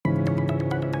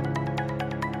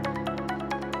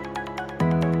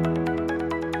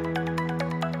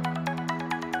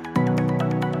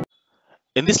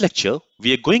In this lecture,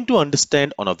 we are going to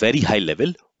understand on a very high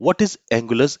level what is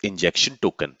Angular's injection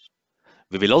token.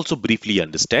 We will also briefly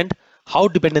understand how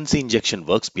dependency injection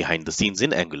works behind the scenes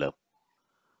in Angular.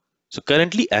 So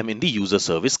currently I'm in the user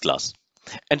service class.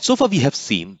 And so far we have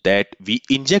seen that we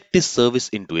inject this service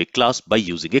into a class by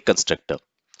using a constructor.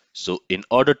 So in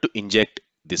order to inject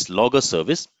this logger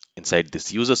service inside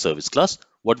this user service class,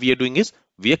 what we are doing is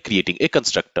we are creating a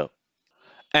constructor.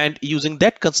 And using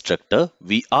that constructor,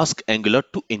 we ask Angular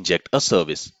to inject a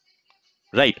service.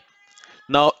 Right.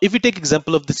 Now, if we take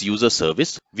example of this user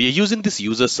service, we are using this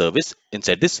user service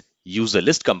inside this user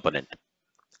list component.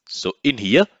 So in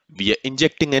here, we are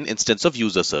injecting an instance of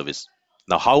user service.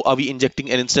 Now, how are we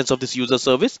injecting an instance of this user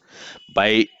service?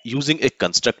 By using a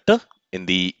constructor in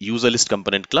the user list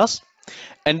component class.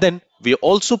 And then we are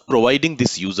also providing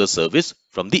this user service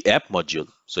from the app module.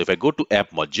 So if I go to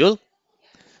app module,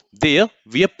 there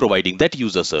we are providing that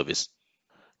user service.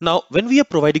 Now, when we are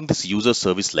providing this user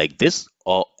service like this,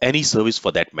 or any service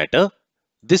for that matter,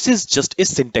 this is just a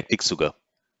syntactic sugar.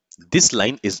 This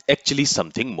line is actually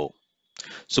something more.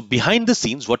 So behind the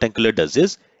scenes, what Angular does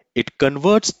is it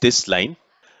converts this line,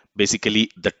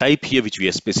 basically the type here which we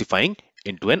are specifying,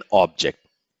 into an object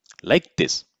like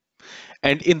this.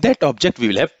 And in that object, we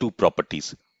will have two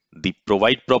properties. The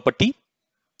provide property,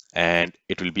 and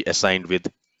it will be assigned with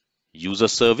user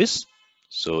service.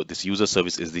 So this user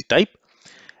service is the type.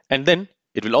 And then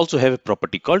it will also have a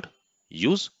property called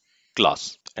use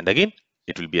class. And again,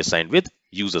 it will be assigned with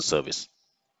user service.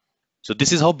 So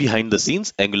this is how behind the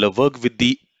scenes Angular work with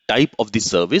the type of the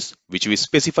service which we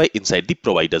specify inside the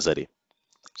providers array.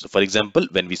 So for example,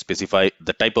 when we specify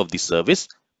the type of the service,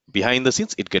 behind the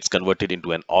scenes, it gets converted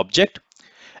into an object.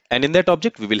 And in that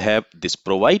object, we will have this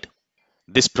provide.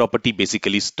 This property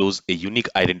basically stores a unique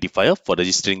identifier for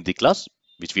registering the class,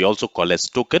 which we also call as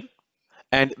token.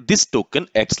 And this token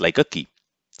acts like a key.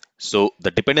 So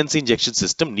the dependency injection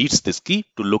system needs this key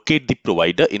to locate the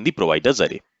provider in the providers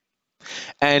array.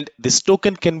 And this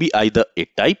token can be either a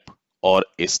type or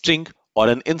a string or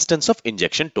an instance of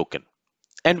injection token.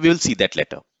 And we will see that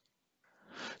later.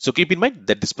 So keep in mind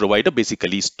that this provider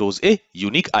basically stores a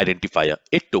unique identifier,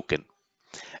 a token.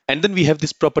 And then we have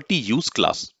this property use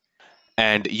class.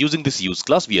 And using this use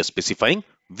class, we are specifying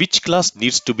which class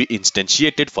needs to be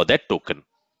instantiated for that token.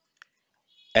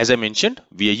 As I mentioned,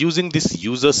 we are using this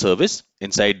user service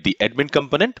inside the admin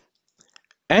component,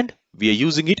 and we are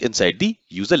using it inside the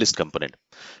user list component.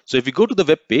 So if we go to the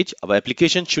web page, our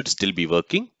application should still be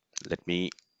working. Let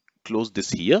me close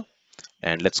this here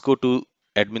and let's go to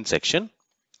admin section.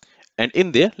 And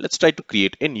in there, let's try to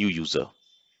create a new user.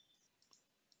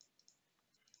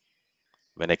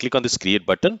 When I click on this create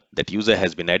button, that user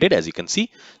has been added, as you can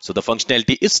see. So the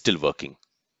functionality is still working.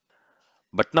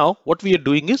 But now what we are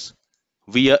doing is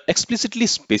we are explicitly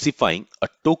specifying a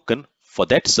token for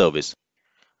that service.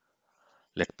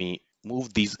 Let me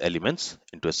move these elements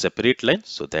into a separate line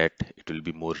so that it will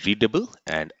be more readable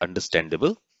and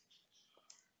understandable.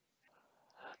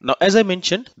 Now, as I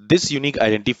mentioned, this unique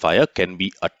identifier can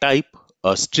be a type,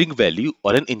 a string value,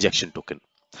 or an injection token.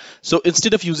 So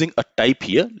instead of using a type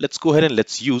here, let's go ahead and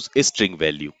let's use a string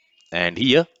value. And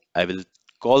here I will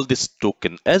call this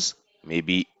token as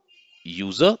maybe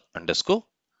user underscore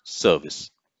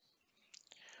service.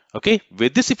 Okay,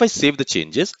 with this, if I save the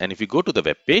changes and if we go to the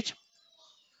web page,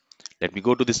 let me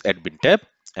go to this admin tab,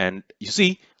 and you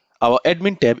see our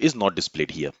admin tab is not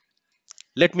displayed here.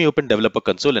 Let me open developer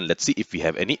console and let's see if we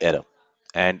have any error.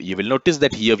 And you will notice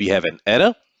that here we have an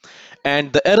error,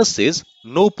 and the error says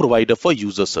no provider for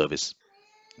user service.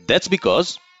 That's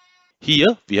because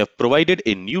here we have provided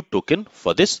a new token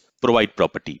for this provide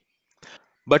property.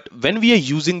 But when we are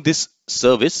using this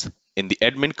service in the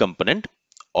admin component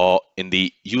or in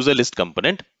the user list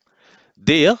component,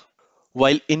 there,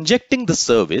 while injecting the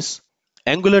service,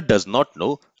 Angular does not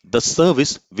know the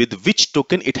service with which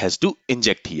token it has to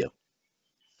inject here.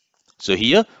 So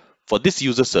here, for this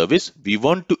user service, we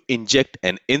want to inject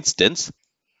an instance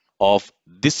of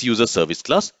this user service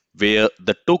class where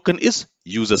the token is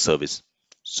user service.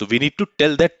 So we need to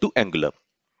tell that to Angular.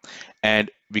 And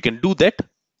we can do that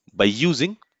by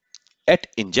using at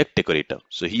inject decorator.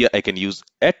 So here I can use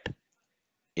at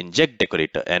inject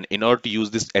decorator. And in order to use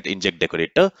this at inject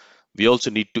decorator, we also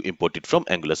need to import it from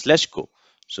angular/go.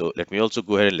 So let me also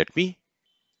go ahead and let me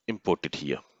import it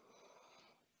here.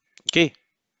 Okay.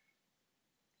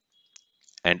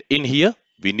 And in here,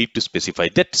 we need to specify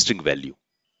that string value.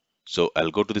 So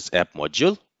I'll go to this app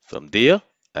module. From there,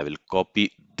 I will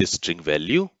copy this string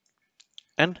value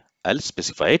and I'll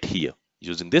specify it here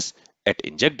using this at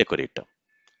inject decorator.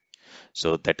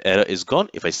 So that error is gone.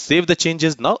 If I save the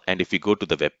changes now and if we go to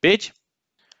the web page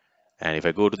And if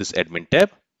I go to this admin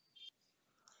tab,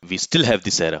 we still have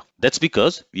this error. That's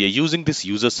because we are using this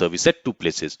user service at two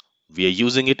places. We are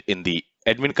using it in the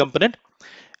admin component,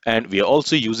 and we are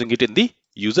also using it in the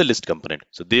user list component.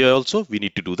 So there also we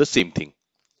need to do the same thing.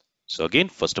 So again,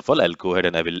 first of all, I'll go ahead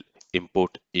and I will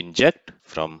import inject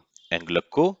from Angular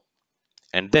core,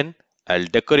 and then I'll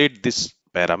decorate this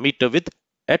parameter with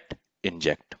at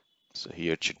inject. So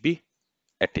here it should be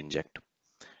at inject.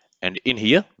 And in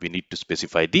here, we need to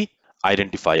specify the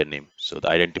identifier name. So the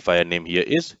identifier name here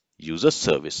is user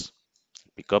service.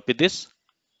 We copy this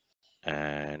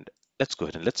and let's go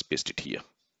ahead and let's paste it here.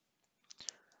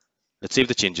 Let's save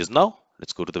the changes now.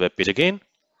 Let's go to the web page again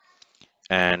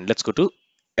and let's go to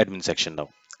admin section now.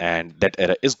 And that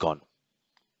error is gone.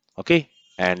 Okay.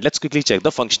 And let's quickly check the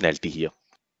functionality here.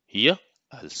 Here,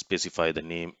 I'll specify the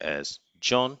name as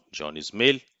John. John is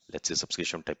male. Let's say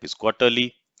subscription type is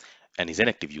quarterly and he's an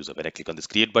active user. When I click on this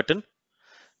create button,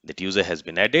 that user has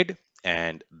been added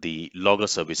and the logger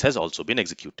service has also been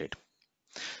executed.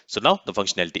 So now the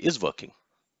functionality is working.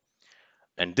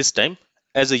 And this time,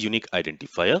 as a unique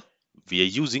identifier, we are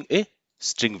using a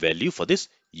string value for this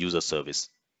user service.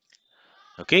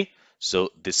 Okay, so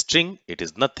this string, it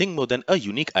is nothing more than a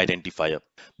unique identifier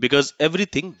because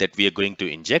everything that we are going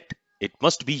to inject, it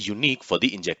must be unique for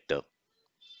the injector.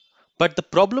 But the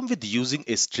problem with using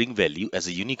a string value as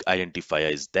a unique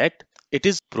identifier is that it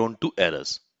is prone to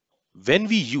errors. When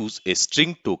we use a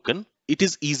string token, it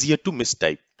is easier to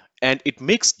mistype and it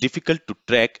makes difficult to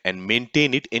track and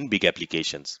maintain it in big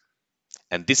applications.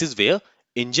 And this is where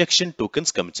injection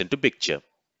tokens comes into picture.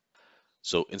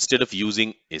 So instead of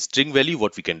using a string value,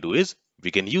 what we can do is we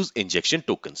can use injection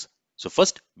tokens. So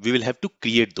first we will have to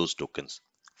create those tokens.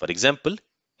 For example,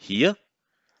 here,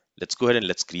 let's go ahead and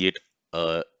let's create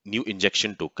a new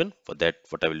injection token. For that,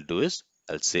 what I will do is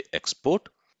I'll say export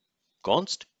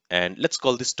const and let's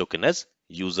call this token as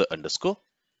user underscore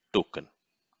token.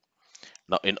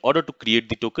 Now, in order to create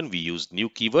the token, we use new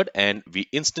keyword and we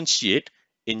instantiate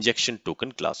injection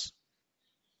token class.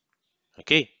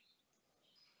 Okay.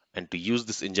 And to use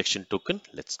this injection token,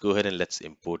 let's go ahead and let's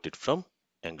import it from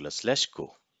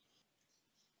Angular/Go.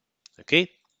 Okay.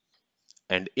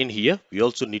 And in here, we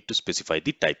also need to specify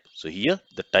the type. So here,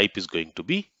 the type is going to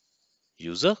be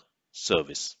user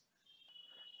service.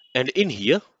 And in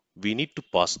here, we need to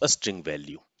pass a string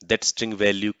value. That string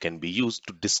value can be used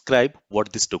to describe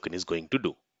what this token is going to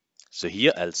do. So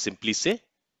here, I'll simply say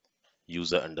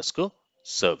user underscore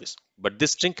service. But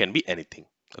this string can be anything.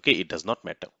 Okay, it does not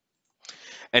matter.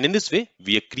 And in this way,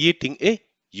 we are creating a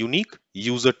unique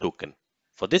user token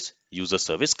for this user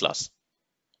service class.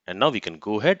 And now we can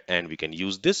go ahead and we can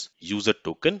use this user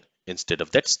token instead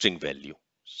of that string value.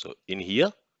 So in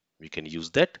here, we can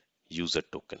use that user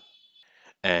token.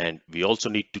 And we also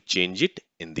need to change it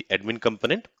in the admin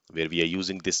component where we are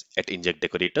using this at inject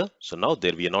decorator. So now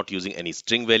there we are not using any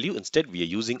string value. Instead, we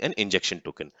are using an injection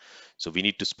token. So we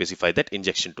need to specify that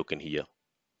injection token here.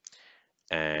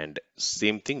 And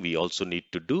same thing we also need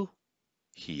to do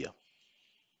here.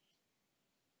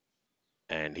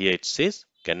 And here it says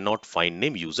cannot find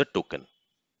name user token.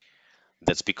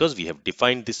 That's because we have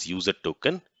defined this user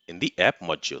token in the app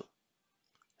module,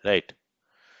 right?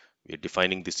 We are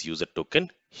defining this user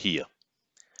token here.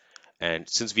 And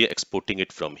since we are exporting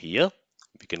it from here,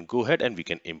 we can go ahead and we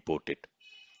can import it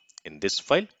in this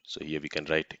file. So here we can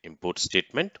write import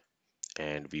statement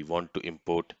and we want to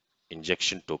import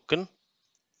injection token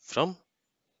from.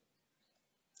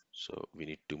 So we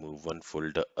need to move one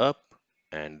folder up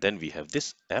and then we have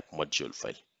this app module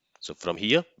file. So from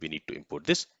here, we need to import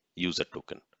this user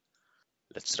token.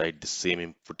 Let's write the same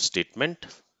input statement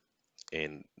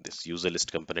in this user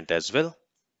list component as well.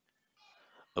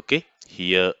 Okay,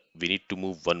 here we need to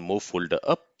move one more folder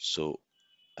up. So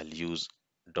I'll use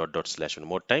dot dot slash one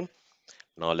more time.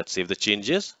 Now let's save the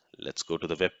changes. Let's go to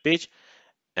the web page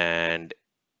and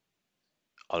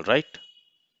all right,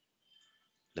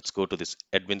 let's go to this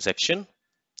admin section.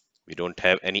 We don't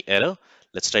have any error.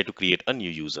 Let's try to create a new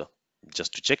user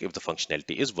just to check if the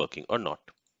functionality is working or not.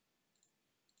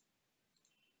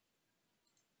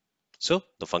 So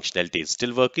the functionality is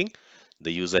still working.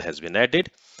 The user has been added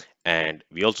and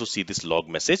we also see this log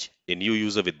message. A new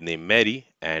user with name Mary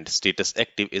and status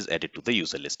active is added to the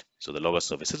user list. So the logger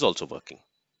service is also working.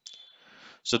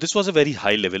 So this was a very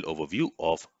high level overview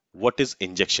of what is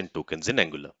injection tokens in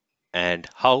Angular and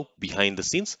how behind the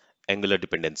scenes Angular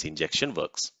dependency injection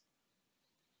works.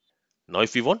 Now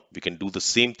if we want, we can do the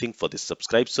same thing for this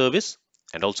subscribe service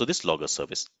and also this logger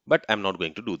service, but I'm not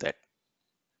going to do that.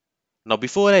 Now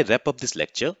before I wrap up this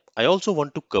lecture, I also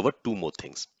want to cover two more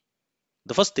things.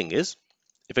 The first thing is,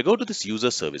 if I go to this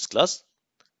user service class,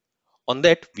 on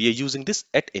that we are using this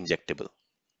at injectable,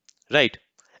 right?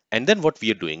 And then what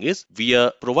we are doing is we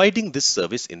are providing this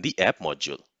service in the app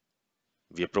module.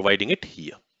 We are providing it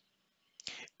here.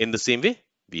 In the same way,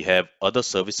 we have other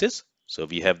services. So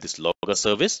we have this logger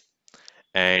service,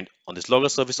 and on this logger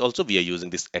service also we are using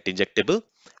this at injectable,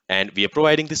 and we are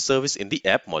providing this service in the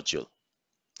app module.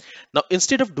 Now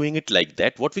instead of doing it like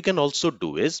that, what we can also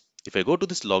do is if I go to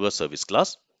this logger service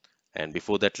class, and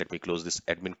before that let me close this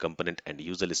admin component and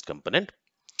user list component.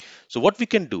 So what we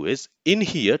can do is in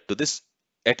here to this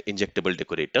at injectable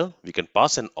decorator, we can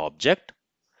pass an object,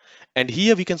 and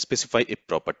here we can specify a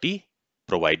property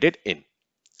provided in,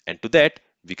 and to that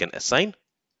we can assign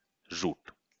root.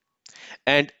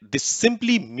 And this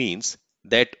simply means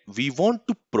that we want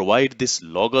to provide this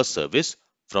logger service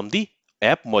from the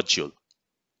app module.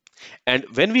 And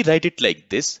when we write it like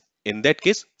this, in that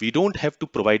case, we don't have to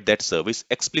provide that service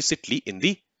explicitly in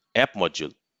the app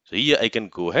module. So here I can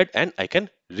go ahead and I can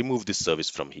remove this service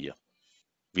from here.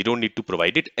 We don't need to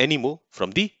provide it anymore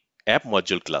from the app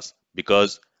module class,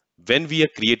 because when we are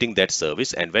creating that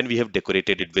service and when we have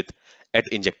decorated it with at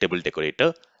injectable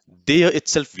decorator, there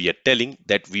itself we are telling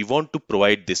that we want to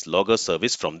provide this logger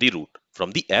service from the root,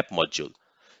 from the app module.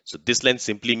 So this line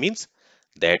simply means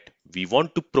that we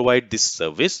want to provide this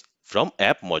service from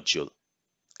app module.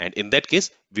 And in that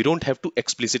case, we don't have to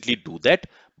explicitly do that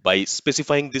by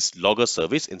specifying this logger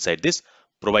service inside this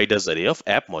providers array of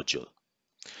app module.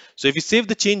 So if we save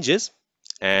the changes,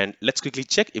 and let's quickly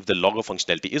check if the logger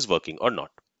functionality is working or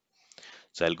not.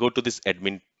 So I'll go to this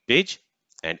admin page,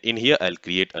 and in here I'll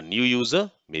create a new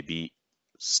user, maybe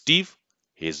Steve,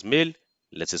 his mail,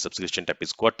 let's say subscription type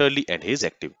is quarterly and he is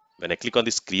active. When I click on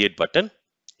this create button,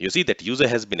 you see that user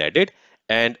has been added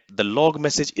and the log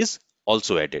message is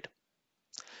also added.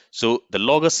 So the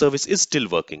logger service is still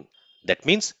working. That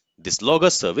means this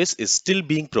logger service is still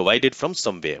being provided from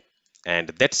somewhere, and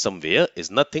that somewhere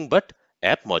is nothing but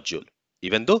app module,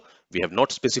 even though we have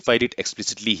not specified it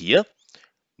explicitly here.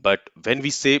 But when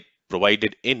we say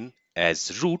provided in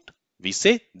as root, we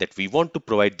say that we want to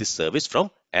provide this service from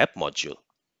app module.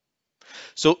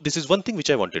 So this is one thing which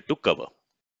I wanted to cover.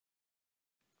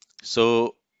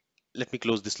 So let me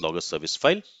close this logger service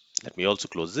file. Let me also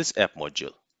close this app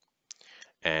module,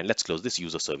 and let's close this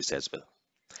user service as well.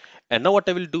 And now what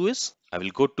I will do is I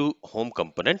will go to home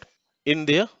component. In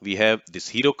there we have this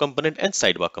hero component and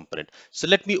sidebar component. So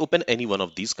let me open any one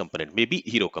of these component, maybe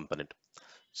hero component.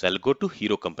 So I'll go to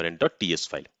hero component.ts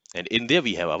file, and in there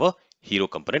we have our hero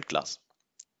component class.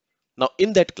 Now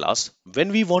in that class,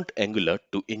 when we want Angular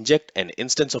to inject an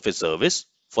instance of a service,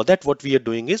 for that what we are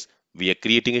doing is we are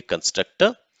creating a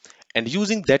constructor, and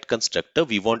using that constructor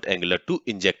we want Angular to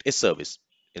inject a service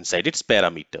inside its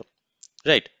parameter,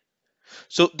 right?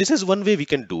 So this is one way we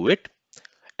can do it.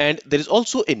 And there is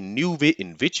also a new way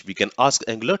in which we can ask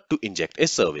Angular to inject a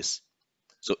service.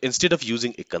 So instead of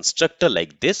using a constructor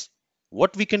like this,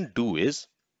 what we can do is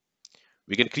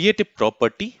we can create a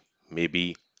property,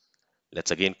 maybe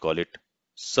let's again call it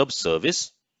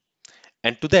subservice.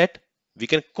 And to that, we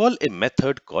can call a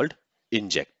method called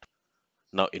inject.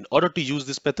 Now, in order to use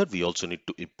this method, we also need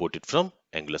to import it from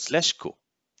angular/co.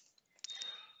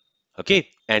 Okay,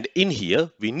 and in here,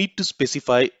 we need to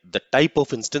specify the type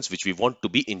of instance which we want to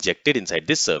be injected inside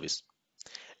this service.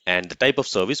 And the type of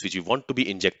service which we want to be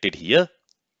injected here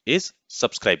is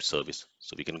subscribe service.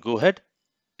 So we can go ahead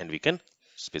and we can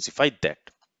specify that.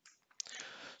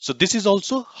 So this is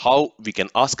also how we can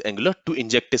ask Angular to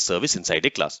inject a service inside a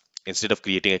class. Instead of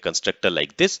creating a constructor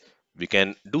like this, we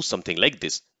can do something like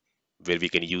this, where we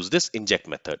can use this inject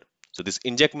method. So this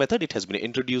inject method, it has been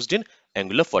introduced in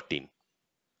Angular 14.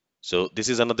 So this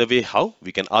is another way how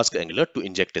we can ask Angular to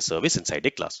inject a service inside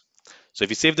a class. So if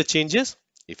we save the changes,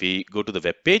 if we go to the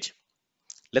web page,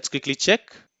 let's quickly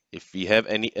check if we have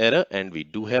any error, and we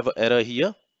do have an error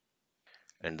here.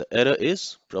 And the error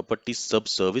is property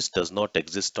subservice does not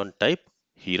exist on type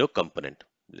hero component.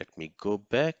 Let me go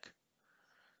back.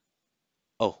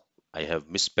 Oh, I have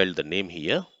misspelled the name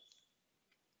here,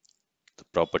 the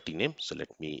property name. So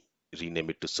let me rename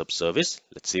it to subservice.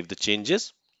 Let's save the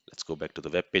changes. Let's go back to the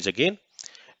web page again.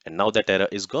 And now that error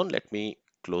is gone, let me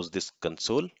close this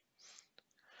console.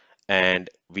 And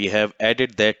we have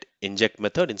added that inject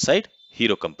method inside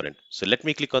hero component. So let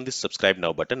me click on this subscribe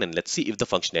now button, and let's see if the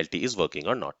functionality is working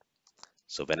or not.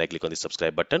 So when I click on the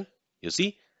subscribe button, you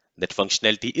see that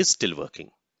functionality is still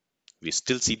working. We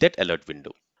still see that alert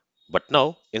window. But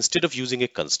now instead of using a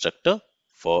constructor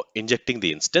for injecting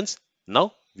the instance,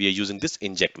 now we are using this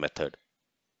inject method.